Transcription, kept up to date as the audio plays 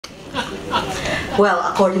Well,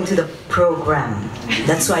 according to the program,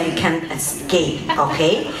 that's why you can't escape,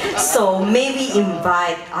 okay? So maybe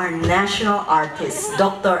invite our national artist,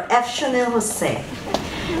 Dr. Sionil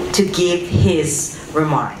to give his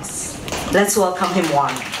remarks. Let's welcome him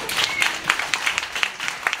warmly.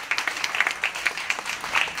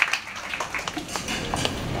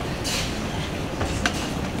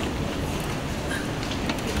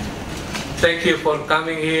 Thank you for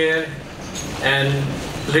coming here and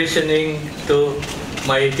listening to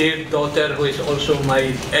my dear daughter, who is also my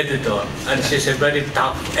editor, and she's a very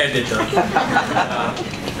tough editor.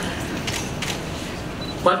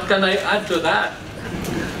 What can I add to that?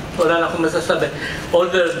 Wala na akong masasabi,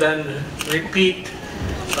 other than repeat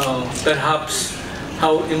perhaps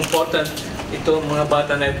how important itong mga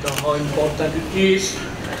bata na ito, how important it is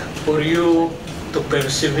for you to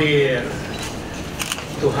persevere,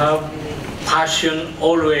 to have passion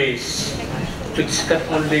always, which can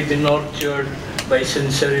only be nurtured by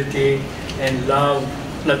sincerity and love,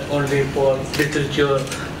 not only for literature,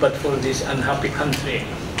 but for this unhappy country.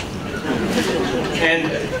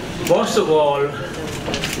 And most of all,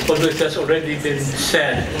 although it has already been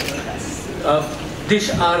said, these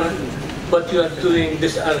are what you are doing,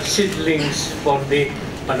 these are seedlings for the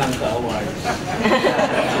Palangka Awards.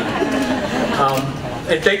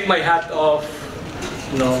 I take my hat off,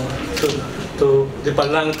 to the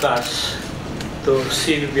Palangkas, to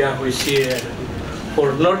Sylvia, who is here,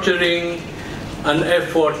 for nurturing an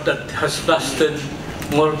effort that has lasted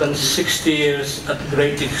more than 60 years at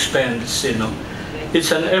great expense.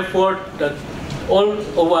 It's an effort that all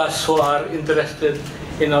of us who are interested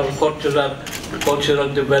in our cultural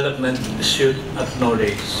development should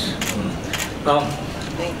acknowledge.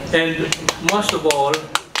 And most of all,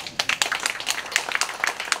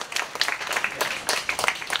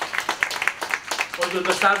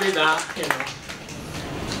 although sabi na,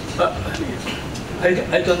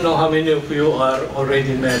 I don't know how many of you are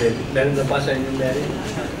already married. Meron na pa sa inyo married?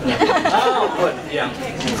 Well, yeah.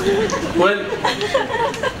 Well,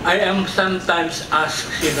 I am sometimes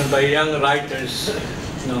asked, by young writers,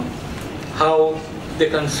 how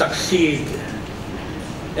they can succeed.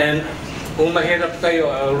 And kung mahirap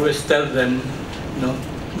kayo, I always tell them,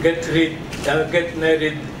 get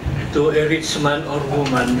married to a rich man or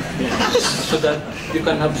woman, so that you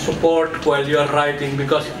can have support while you are writing,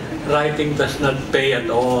 because writing does not pay at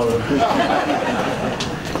all.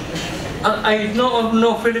 I know of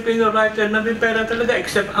no Filipino writer na may pera talaga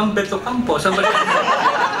except Ambeto Campos.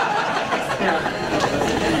 Yeah.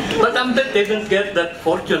 But Ambet didn't get that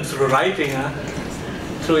fortune through writing,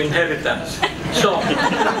 through inheritance. So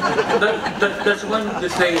that's one of the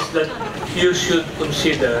things that you should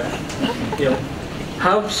consider.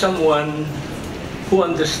 Have someone who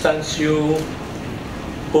understands you,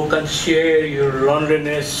 who can share your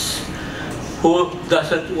loneliness, who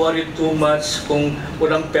doesn't worry too much kung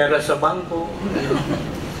walang pera sa bangko,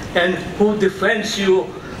 and who defends you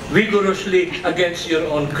vigorously against your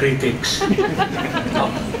own critics.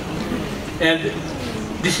 And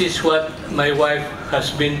this is what my wife has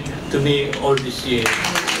been to me all these years.